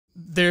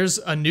There's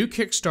a new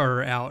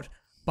Kickstarter out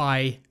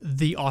by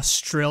the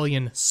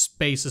Australian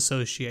Space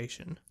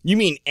Association. You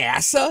mean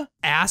ASA?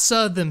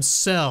 ASA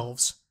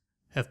themselves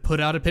have put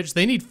out a pitch.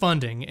 They need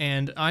funding,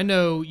 and I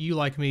know you,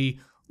 like me,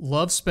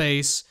 love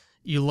space.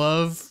 You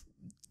love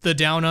the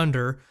Down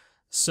Under.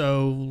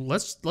 So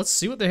let's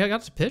see what they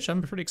got to pitch.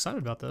 I'm pretty excited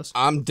about this.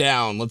 I'm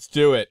down. Let's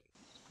do it.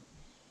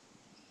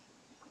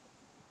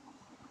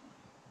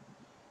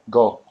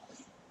 Go.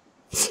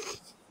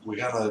 We're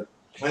going to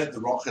plant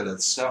the rocket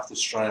at South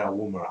Australia,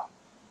 Woomera,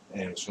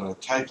 and it's going to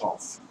take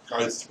off,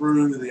 go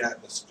through the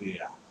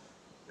atmosphere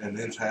and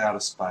into outer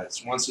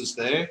space. Once it's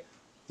there,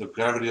 the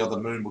gravity of the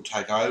moon will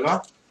take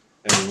over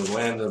and we'll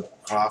land the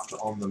craft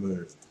on the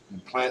moon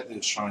and plant the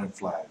Australian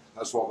flag.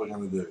 That's what we're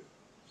going to do.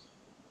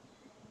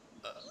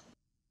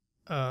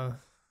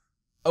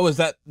 Oh, is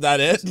that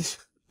it?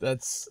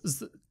 That's...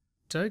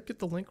 Did I get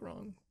the link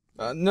wrong?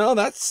 No,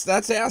 that's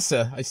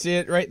ASA. I see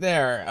it right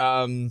there.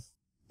 Wow,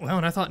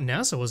 and I thought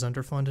NASA was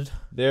underfunded.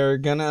 They're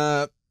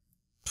gonna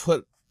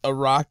put a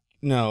rock...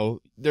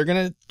 No, they're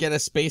gonna get a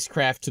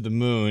spacecraft to the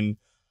moon.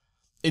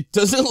 It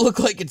doesn't look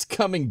like it's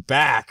coming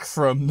back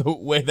from the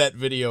way that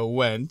video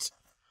went.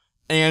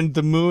 And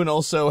the moon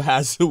also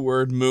has the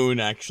word moon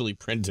actually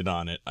printed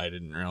on it. I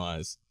didn't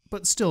realize.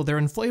 But still, their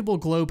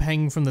inflatable globe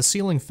hanging from the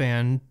ceiling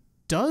fan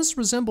does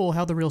resemble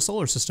how the real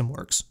solar system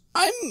works.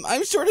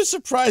 I'm sort of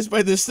surprised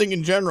by this thing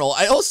in general.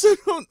 I also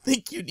don't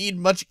think you need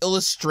much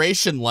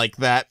illustration like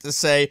that to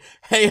say,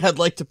 hey, I'd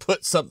like to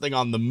put something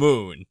on the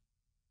moon.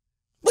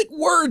 Like,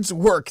 words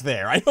work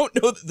there. I don't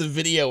know that the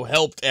video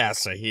helped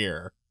ASA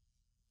here.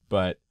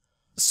 But...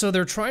 So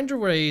they're trying to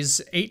raise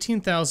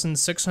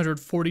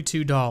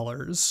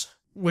 $18,642,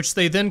 which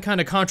they then kind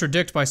of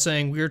contradict by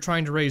saying we are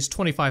trying to raise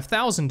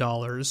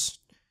 $25,000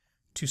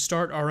 to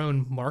start our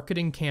own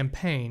marketing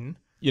campaign.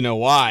 You know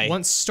why?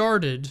 Once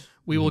started,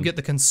 we will get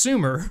the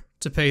consumer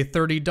to pay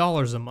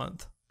 $30 a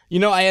month. You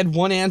know, I had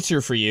one answer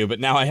for you, but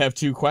now I have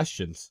two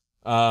questions.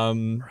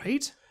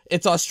 Right?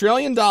 It's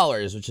Australian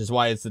dollars, which is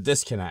why it's the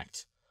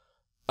disconnect.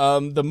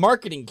 The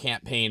marketing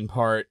campaign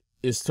part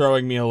is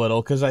throwing me a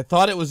little, because I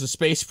thought it was a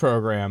space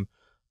program.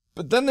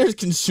 But then there's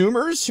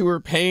consumers who are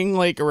paying,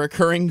 like, a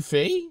recurring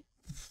fee?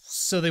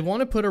 So they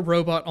want to put a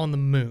robot on the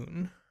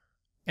moon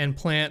and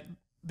plant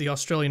the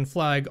Australian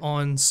flag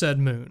on said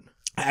moon.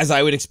 As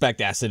I would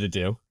expect ASA to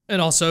do.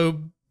 And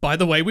also, by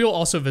the way, we will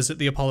also visit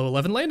the Apollo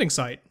 11 landing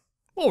site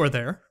while we're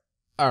there.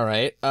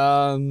 Alright,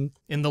 in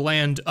the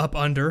land up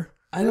under.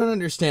 I don't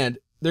understand.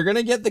 They're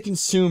gonna get the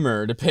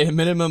consumer to pay a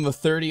minimum of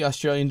 30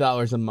 Australian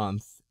dollars a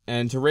month.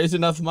 And to raise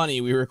enough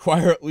money, we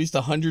require at least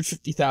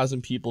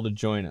 150,000 people to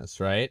join us,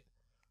 right?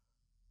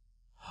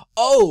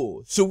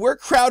 Oh, so we're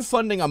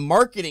crowdfunding a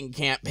marketing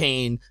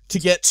campaign to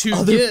get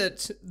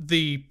get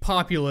the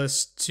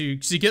populace to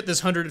get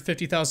this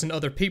 150,000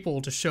 other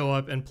people to show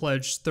up and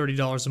pledge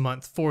 $30 a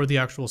month for the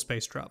actual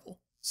space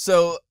travel.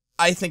 So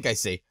I think I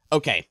see.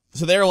 Okay,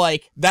 so they're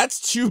like, that's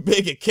too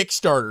big a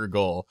Kickstarter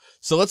goal.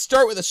 So let's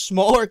start with a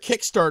smaller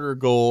Kickstarter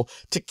goal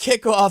to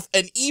kick off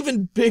an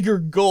even bigger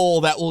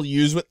goal that we'll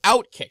use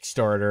without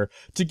Kickstarter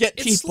to get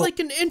people... It's like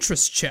an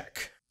interest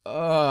check.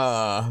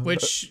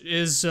 Which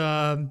is,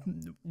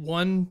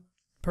 one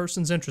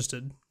person's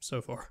interested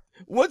so far.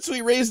 Once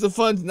we raise the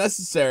funds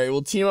necessary,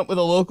 we'll team up with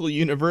a local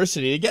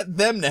university to get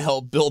them to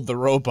help build the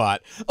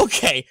robot.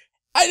 Okay,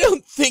 I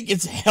don't think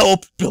it's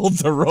help build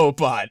the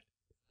robot.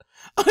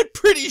 I'm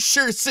pretty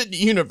sure Sydney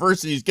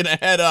University is gonna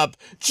head up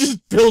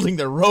just building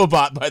the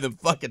robot by them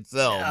fucking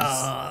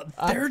selves.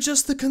 They're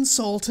just the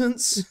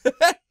consultants.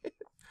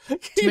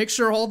 To make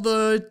sure all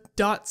the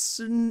dots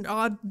and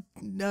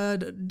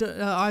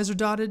I's are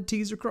dotted,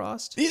 T's are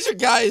crossed. These are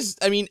guys,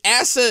 I mean,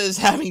 ASA is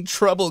having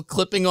trouble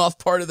clipping off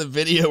part of the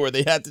video where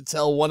they had to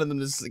tell one of them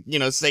to, you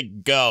know, say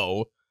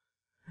go.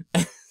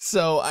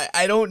 So,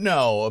 I don't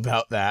know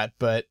about that,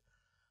 but...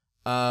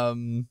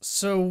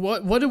 So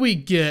what do we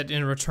get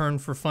in return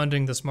for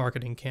funding this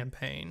marketing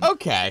campaign?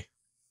 Okay.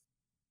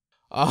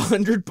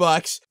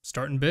 $100.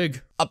 Starting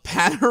big. A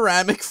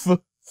panoramic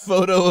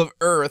photo of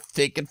Earth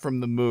taken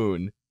from the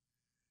moon.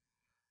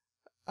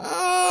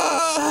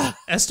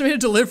 Estimated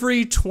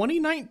delivery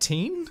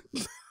 2019?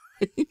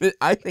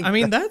 I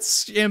mean,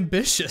 that's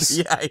ambitious.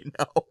 Yeah, I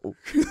know.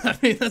 I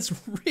mean, that's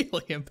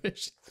really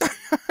ambitious.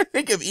 I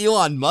think if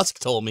Elon Musk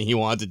told me he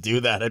wanted to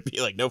do that, I'd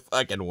be like, no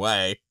fucking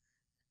way.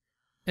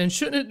 And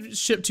shouldn't it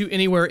ship to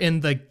anywhere in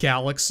the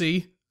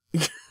galaxy?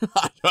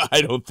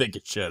 I don't think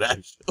it should,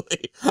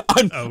 actually.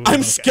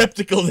 I'm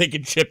skeptical they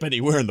can ship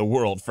anywhere in the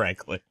world,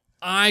 frankly.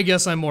 I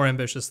guess I'm more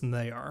ambitious than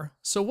they are.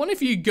 So what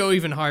if you go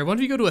even higher? What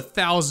if you go to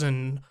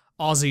 1,000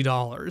 Aussie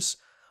dollars?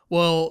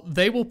 Well,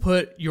 they will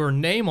put your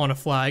name on a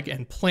flag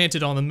and plant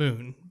it on the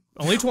moon.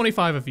 Only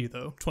 25 of you,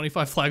 though.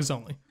 25 flags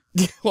only.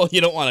 Well,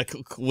 you don't want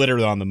to glitter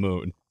on the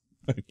moon.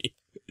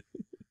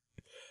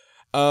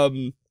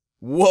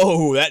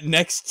 Whoa, that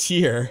next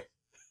tier.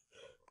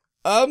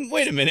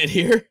 Wait a minute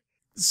here.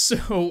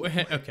 So,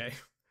 okay.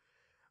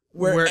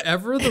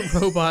 Wherever the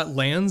robot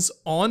lands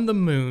on the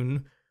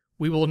moon,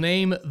 we will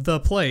name the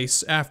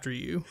place after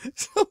you.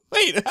 So,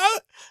 wait,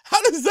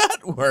 how does that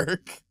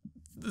work?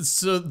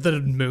 So the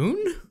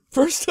moon?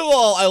 First of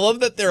all, I love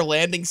that their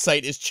landing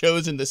site is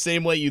chosen the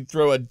same way you'd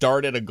throw a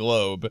dart at a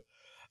globe.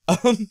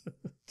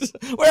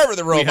 Wherever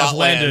the robot we have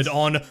landed lands.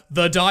 on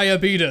the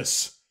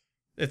diabetes.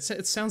 It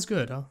sounds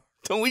good, huh?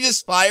 Don't we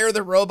just fire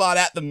the robot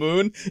at the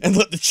moon and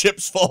let the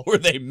chips fall where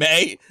they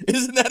may?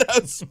 Isn't that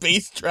how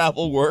space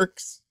travel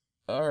works?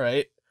 All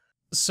right.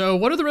 So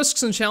what are the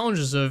risks and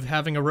challenges of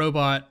having a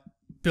robot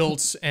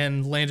built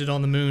and landed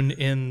on the moon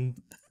in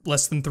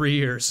less than 3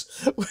 years?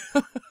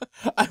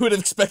 I would have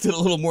expected a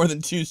little more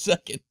than 2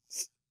 seconds.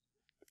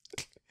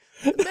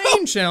 The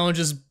main challenge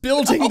is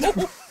building...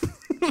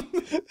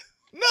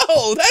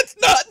 No, that's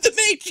not the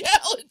main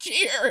challenge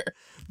here.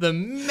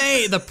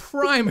 The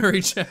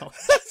primary challenge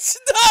That's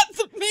not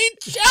the main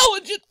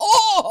challenge at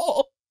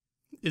all.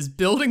 is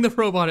building the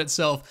robot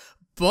itself,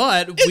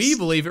 but we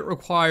believe it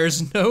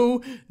requires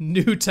no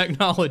new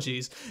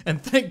technologies.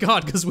 And thank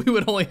God, because we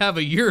would only have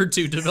a year or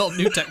two to develop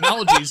new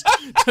technologies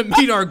to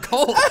meet our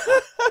goal.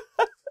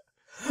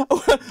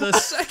 The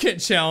second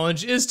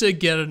challenge is to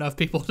get enough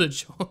people to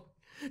join.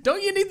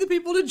 Don't you need the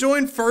people to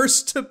join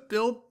first to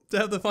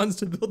have the funds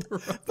to build the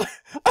robot?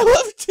 I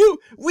love to.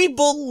 We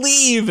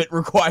believe it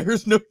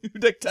requires no new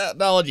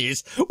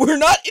technologies. We're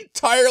not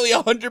entirely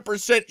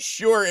 100%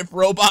 sure if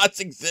robots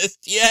exist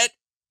yet,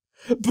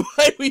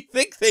 but we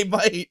think they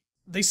might.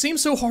 They seem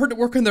so hard to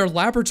work in their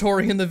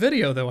laboratory in the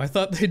video, though. I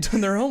thought they'd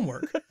done their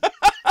homework.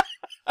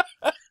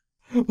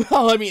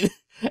 Well, I mean,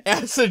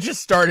 NASA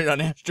just started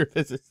on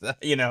astrophysics,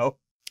 you know.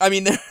 I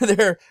mean,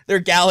 their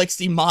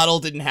galaxy model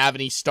didn't have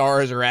any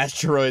stars or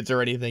asteroids or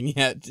anything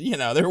yet. You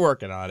know, they're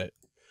working on it.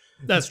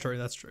 That's true,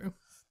 that's true.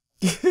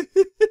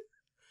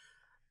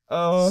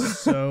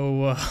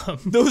 So,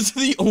 those are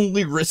the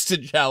only risks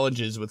and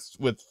challenges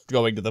with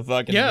going to the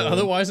fucking yeah, moon.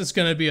 otherwise it's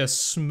gonna be a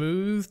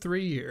smooth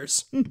 3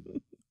 years.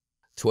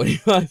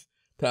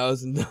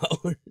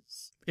 $25,000.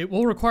 It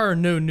will require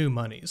no new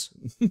monies.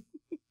 I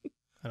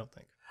don't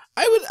think.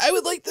 I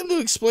would like them to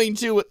explain,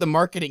 too, what the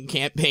marketing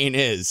campaign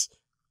is.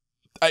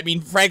 I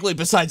mean, frankly,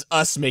 besides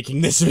us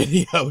making this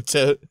video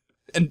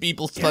and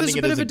people funding it as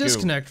a there's a bit of a goof.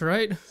 disconnect,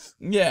 right?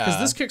 Yeah. Because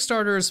this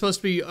Kickstarter is supposed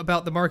to be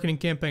about the marketing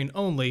campaign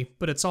only,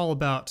 but it's all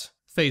about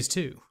phase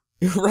 2.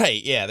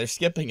 Right, yeah, they're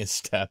skipping a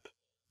step.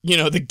 You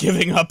know, the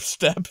giving up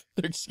step.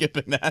 They're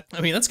skipping that.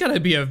 I mean, that's gotta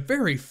be a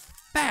very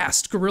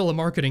fast guerrilla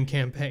marketing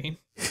campaign.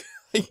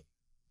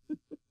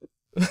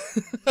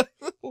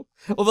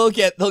 Well,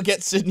 they'll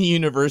get Sydney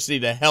University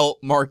to help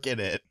market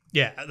it.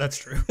 Yeah, that's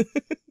true.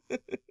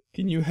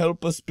 Can you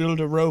help us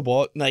build a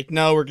robot? Like,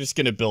 no, we're just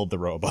gonna build the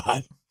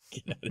robot.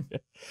 Get out of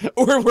here.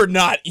 Or we're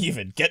not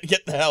even. Get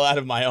the hell out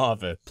of my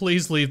office.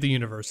 Please leave the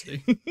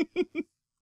university.